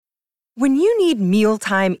When you need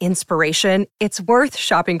mealtime inspiration, it's worth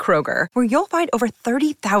shopping Kroger, where you'll find over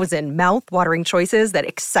 30,000 mouth-watering choices that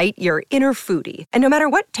excite your inner foodie. And no matter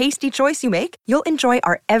what tasty choice you make, you'll enjoy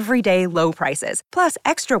our everyday low prices, plus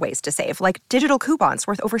extra ways to save, like digital coupons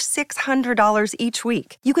worth over $600 each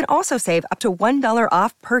week. You can also save up to $1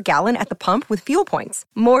 off per gallon at the pump with fuel points.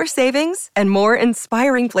 More savings and more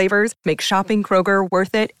inspiring flavors make shopping Kroger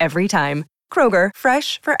worth it every time. Kroger,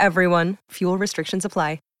 fresh for everyone. Fuel restrictions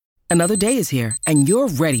apply. Another day is here, and you're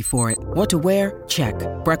ready for it. What to wear? Check.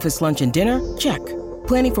 Breakfast, lunch, and dinner? Check.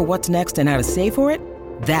 Planning for what's next and how to save for it?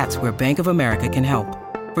 That's where Bank of America can help.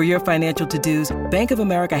 For your financial to-dos, Bank of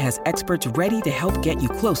America has experts ready to help get you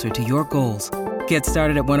closer to your goals. Get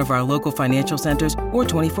started at one of our local financial centers or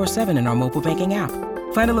 24/7 in our mobile banking app.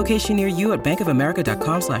 Find a location near you at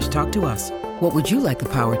bankofamerica.com/talktous. What would you like the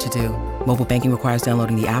power to do? Mobile banking requires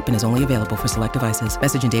downloading the app and is only available for select devices.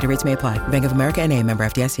 Message and data rates may apply. Bank of America N.A., member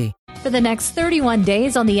FDIC. For the next 31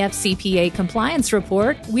 days on the FCPA Compliance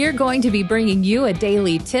Report, we're going to be bringing you a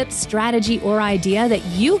daily tip, strategy, or idea that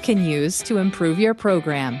you can use to improve your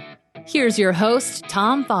program. Here's your host,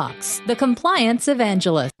 Tom Fox, the Compliance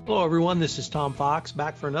Evangelist. Hello, everyone. This is Tom Fox,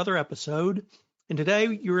 back for another episode. And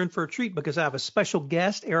today you're in for a treat because I have a special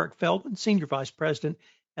guest, Eric Feldman, Senior Vice President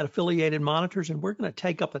at Affiliated Monitors, and we're going to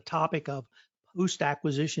take up the topic of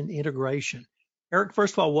post-acquisition integration. Eric,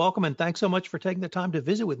 first of all, welcome, and thanks so much for taking the time to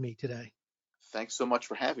visit with me today. Thanks so much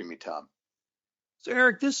for having me, Tom. So,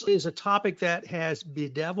 Eric, this is a topic that has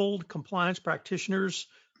bedeviled compliance practitioners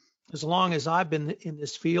as long as I've been in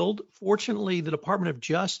this field. Fortunately, the Department of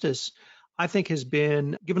Justice, I think, has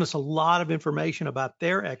been giving us a lot of information about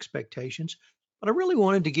their expectations, but I really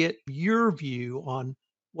wanted to get your view on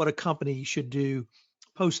what a company should do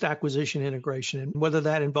post-acquisition integration, and whether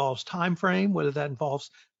that involves time frame, whether that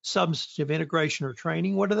involves substantive integration or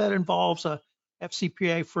training, whether that involves a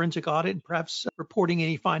FCPA forensic audit, and perhaps reporting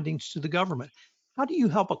any findings to the government. How do you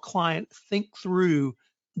help a client think through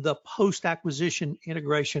the post-acquisition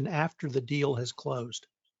integration after the deal has closed?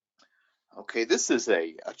 Okay, this is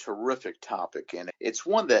a terrific topic, and it's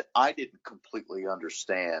one that I didn't completely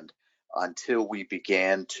understand until we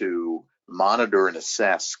began to monitor and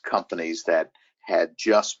assess companies that had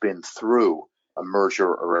just been through a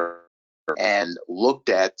merger and looked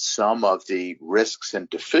at some of the risks and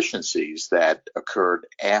deficiencies that occurred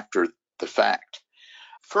after the fact.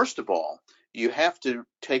 First of all, you have to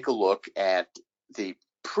take a look at the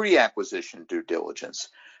pre-acquisition due diligence.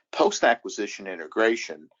 Post-acquisition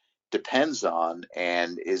integration depends on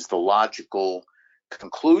and is the logical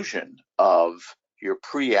conclusion of your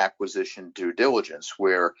pre-acquisition due diligence,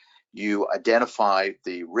 where you identify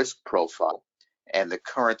the risk profile and the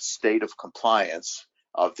current state of compliance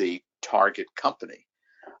of the target company.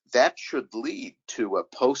 That should lead to a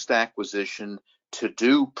post-acquisition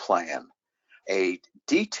to-do plan, a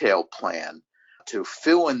detailed plan to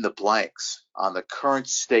fill in the blanks on the current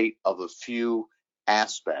state of a few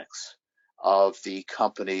aspects of the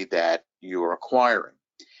company that you're acquiring.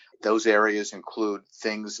 Those areas include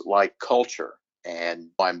things like culture,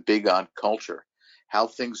 and I'm big on culture, how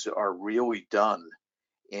things are really done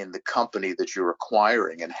in the company that you're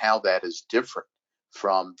acquiring and how that is different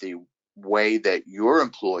from the way that your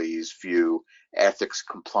employees view ethics,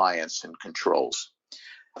 compliance, and controls.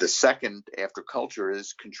 The second after culture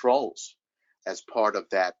is controls as part of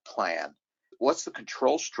that plan. What's the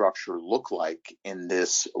control structure look like in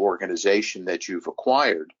this organization that you've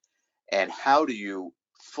acquired, and how do you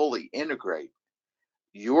fully integrate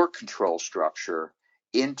your control structure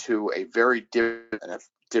into a very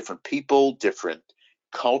different people, different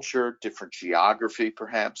culture, different geography,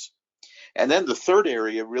 perhaps? And then the third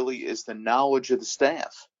area really is the knowledge of the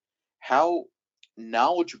staff. How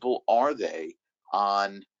knowledgeable are they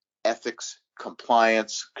on ethics,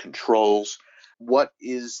 compliance, controls? What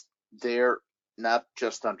is their not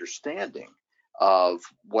just understanding of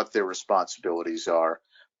what their responsibilities are,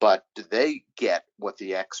 but do they get what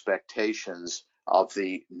the expectations of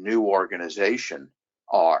the new organization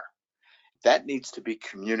are? That needs to be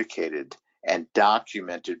communicated and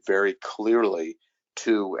documented very clearly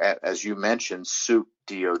to, as you mentioned, suit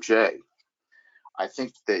DOJ. I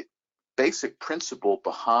think the basic principle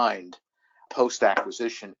behind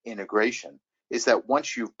post-acquisition integration is that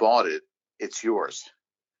once you've bought it, it's yours.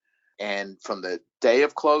 And from the day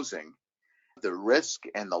of closing, the risk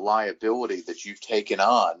and the liability that you've taken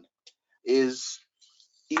on is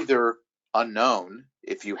either unknown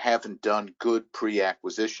if you haven't done good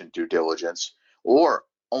pre-acquisition due diligence, or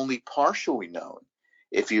only partially known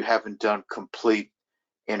if you haven't done complete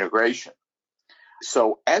integration.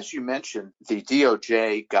 So as you mentioned, the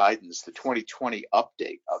DOJ guidance, the 2020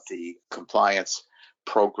 update of the compliance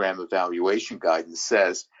program evaluation guidance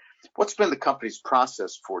says, what's been the company's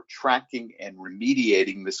process for tracking and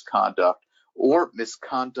remediating misconduct or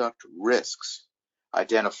misconduct risks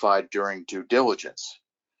identified during due diligence?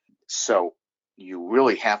 So you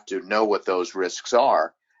really have to know what those risks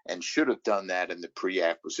are and should have done that in the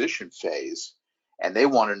pre-acquisition phase. And they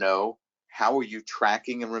want to know, how are you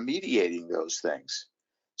tracking and remediating those things?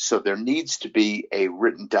 So there needs to be a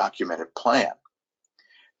written documented plan.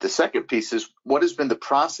 The second piece is, what has been the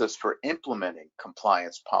process for implementing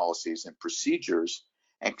compliance policies and procedures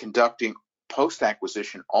and conducting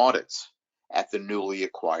post-acquisition audits at the newly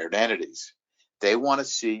acquired entities? They want to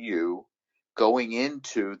see you going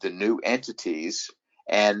into the new entities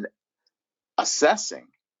and assessing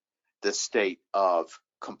the state of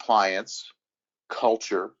compliance,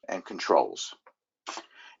 culture, and controls.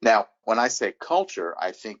 Now, when I say culture,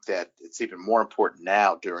 I think that it's even more important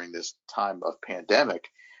now during this time of pandemic,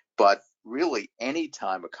 but really any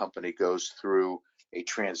time a company goes through a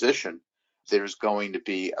transition, there's going to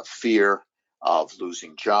be a fear of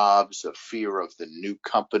losing jobs, a fear of the new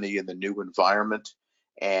company and the new environment,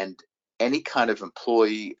 and any kind of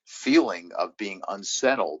employee feeling of being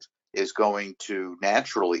unsettled is going to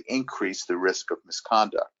naturally increase the risk of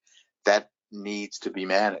misconduct. That needs to be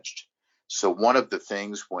managed. So one of the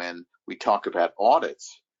things when we talk about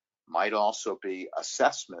audits might also be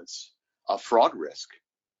assessments of fraud risk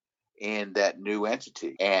in that new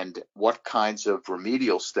entity and what kinds of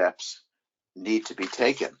remedial steps need to be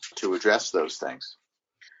taken to address those things.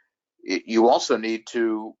 You also need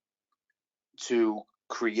to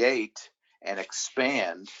create and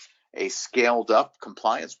expand a scaled up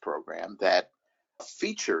compliance program that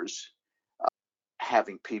features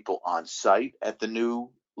having people on site at the new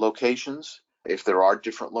locations, if there are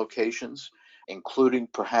different locations, including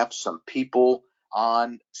perhaps some people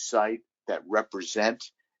on site that represent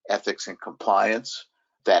ethics and compliance,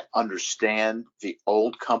 that understand the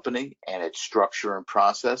old company and its structure and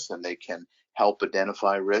process, and they can help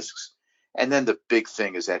identify risks. And then the big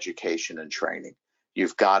thing is education and training.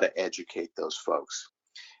 You've got to educate those folks.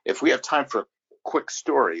 If we have time for a quick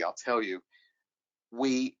story, I'll tell you,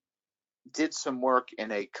 we did some work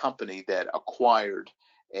in a company that acquired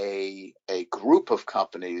a group of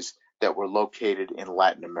companies that were located in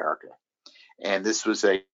Latin America. And this was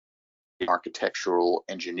a architectural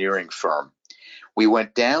engineering firm. We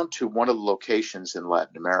went down to one of the locations in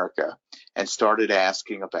Latin America and started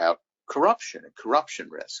asking about corruption and corruption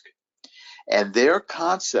risk. And their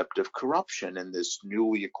concept of corruption in this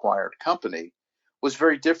newly acquired company was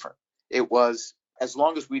very different. It was, as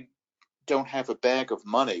long as we don't have a bag of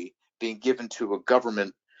money being given to a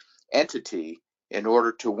government entity in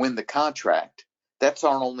order to win the contract, that's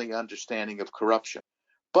our only understanding of corruption.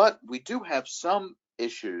 But we do have some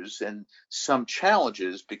issues and some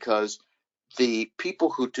challenges because the people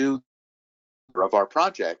who do of our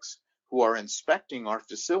projects, who are inspecting our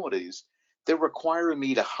facilities, they're requiring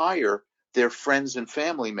me to hire their friends and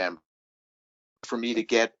family members for me to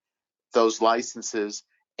get those licenses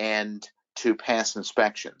and to pass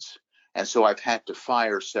inspections. And so I've had to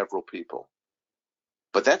fire several people.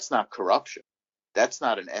 But that's not corruption. That's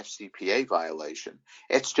not an FCPA violation.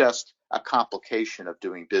 It's just a complication of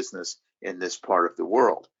doing business in this part of the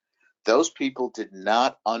world. Those people did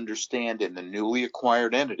not understand in the newly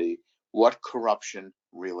acquired entity what corruption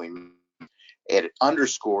really means. It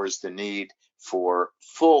underscores the need for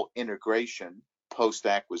full integration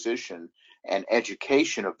post-acquisition and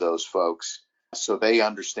education of those folks so they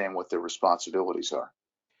understand what their responsibilities are.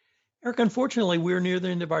 Eric, unfortunately, we're near the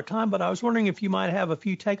end of our time, but I was wondering if you might have a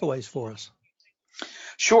few takeaways for us.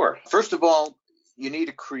 Sure. First of all, you need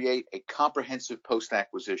to create a comprehensive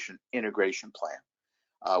post-acquisition integration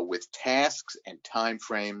plan with tasks and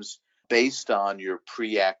timeframes based on your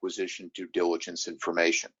pre-acquisition due diligence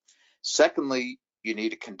information. Secondly, you need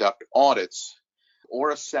to conduct audits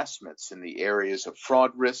or assessments in the areas of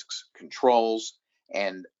fraud risks, controls,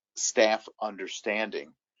 and staff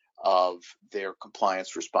understanding of their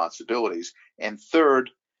compliance responsibilities. And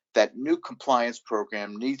third, that new compliance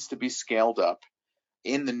program needs to be scaled up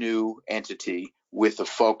in the new entity with a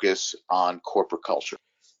focus on corporate culture.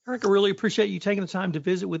 Eric, I really appreciate you taking the time to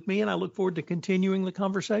visit with me, and I look forward to continuing the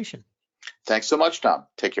conversation. Thanks so much, Tom.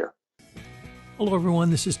 Take care. Hello, everyone.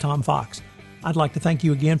 This is Tom Fox. I'd like to thank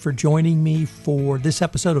you again for joining me for this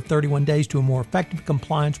episode of 31 Days to a More Effective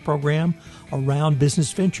Compliance Program around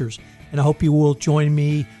business ventures. And I hope you will join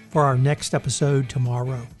me for our next episode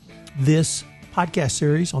tomorrow. This podcast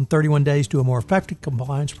series on 31 Days to a More Effective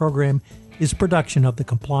Compliance Program is a production of the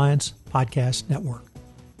Compliance Podcast Network.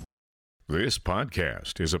 This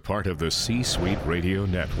podcast is a part of the C-Suite Radio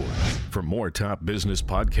Network. For more top business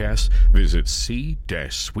podcasts, visit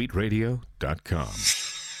c-suiteradio.com.